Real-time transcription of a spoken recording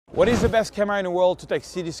What is the best camera in the world to take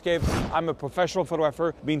cityscapes? I'm a professional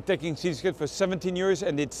photographer, been taking cityscapes for 17 years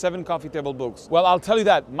and did 7 coffee table books. Well, I'll tell you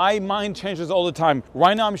that, my mind changes all the time.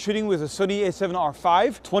 Right now I'm shooting with a Sony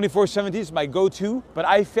a7R5, 24-70 is my go-to, but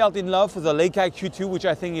I felt in love with the Leica Q2, which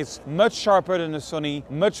I think is much sharper than the Sony,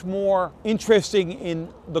 much more interesting in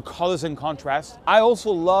the colors and contrast. I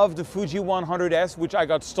also love the Fuji 100S, which I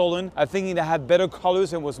got stolen. I think it had better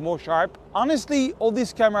colors and was more sharp. Honestly, all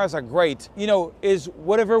these cameras are great. You know, is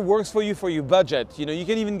whatever works for your budget. You know, you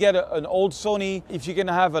can even get an old Sony if you can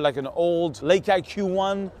have like an old Leica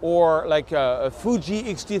Q1 or like a Fuji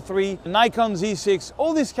X-T3, Nikon Z6.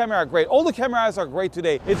 All these cameras are great. All the cameras are great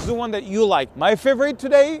today. It's the one that you like. My favorite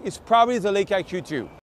today is probably the Leica Q2.